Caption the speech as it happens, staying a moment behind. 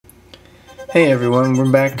Hey everyone,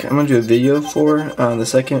 we're back. I'm going to do a video for the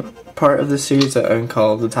second part of this series that I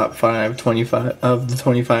call the top 25 of the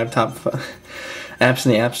 25 top apps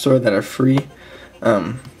in the App Store that are free.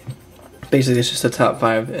 Basically it's just the top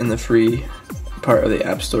 5 in the free part of the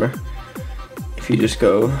App Store. If you just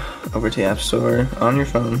go over to the App Store on your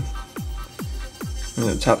phone,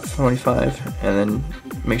 the top 25, and then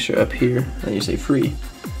make sure up here that you say free.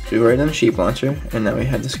 So we've already done Sheep Launcher, and now we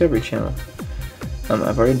have Discovery Channel.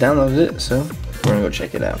 I've already downloaded it, so we're gonna go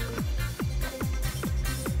check it out.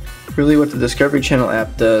 Really what the Discovery Channel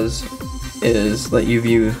app does is let you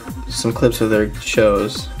view some clips of their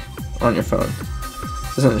shows on your phone.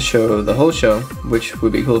 It doesn't show the whole show, which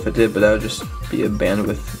would be cool if it did, but that would just be a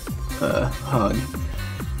bandwidth hog.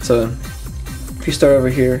 So if you start over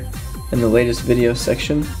here in the latest video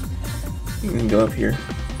section, you can go up here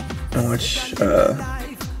and watch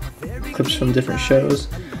clips from different shows.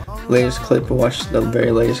 Latest clip, we'll watch the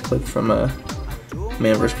very latest clip from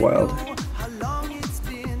Man vs. Wild.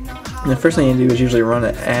 And the first thing you do is usually run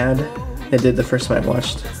an ad. It did the first time I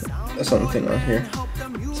watched something on here.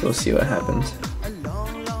 So we'll see what happens.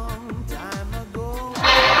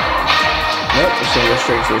 Nope, it's gonna go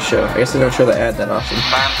straight to the show. I guess they don't show the ad that often.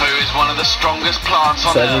 Bamboo is one of the strongest plants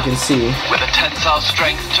on Earth. So as you can see, with a tensile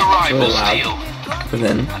strength to rival steel. But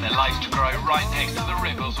then and it likes to grow right next to the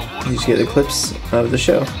rivers or waterfalls. You just get the clips of the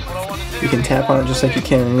show. You can tap on it just like you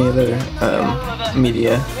can any other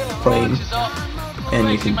media playing,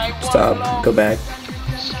 and you can stop, go back,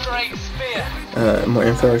 more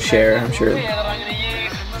info, share. I'm sure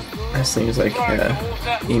has things like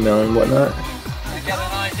email and whatnot.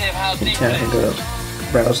 You can tap and go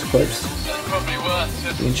browse clips.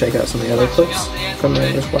 You can check out some of the other clips from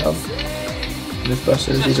Man vs. Wild,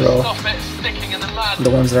 Mythbusters. These are all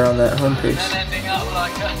the ones that are on that homepage.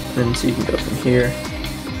 And so you can go from here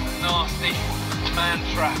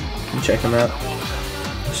and check them out.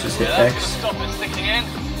 Let's just hit X.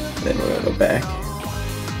 Then we're gonna go back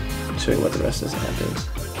and show you what the rest of this app is.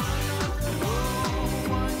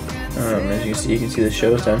 As you can see the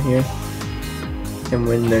shows down here and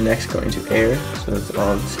when they're next going to air. So that's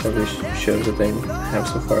all the Discovery shows that they have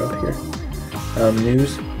so far up here.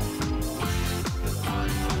 News.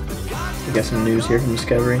 We got some news here from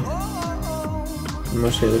Discovery.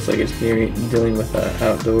 Mostly it looks like it's dealing with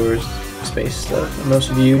outdoors, space stuff.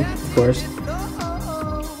 Most viewed, of course.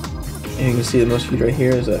 And you can see the most viewed right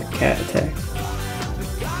here is a cat attack.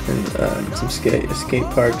 And some skate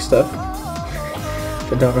park stuff.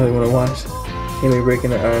 I don't really want to watch. Anybody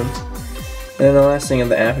breaking their arms. And then the last thing of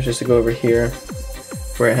the app is just to go over here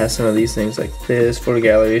where it has some of these things like this, photo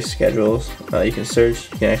gallery, schedules. You can search,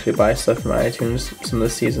 you can actually buy stuff from iTunes, some of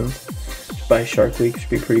the seasons. Buy Shark Week, which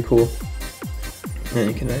would be pretty cool. And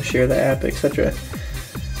you can share the app, etc.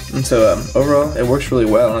 And so overall, it works really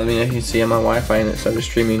well. I mean, as you can see, I'm on Wi-Fi and it started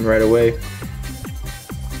streaming right away.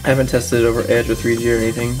 I haven't tested it over Edge or 3G or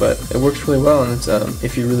anything, but it works really well. And it's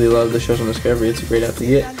if you really love the shows on Discovery, it's a great app to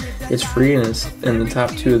get. It's free and it's in the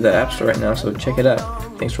top 2 of the App Store right now, so check it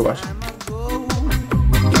out. Thanks for watching.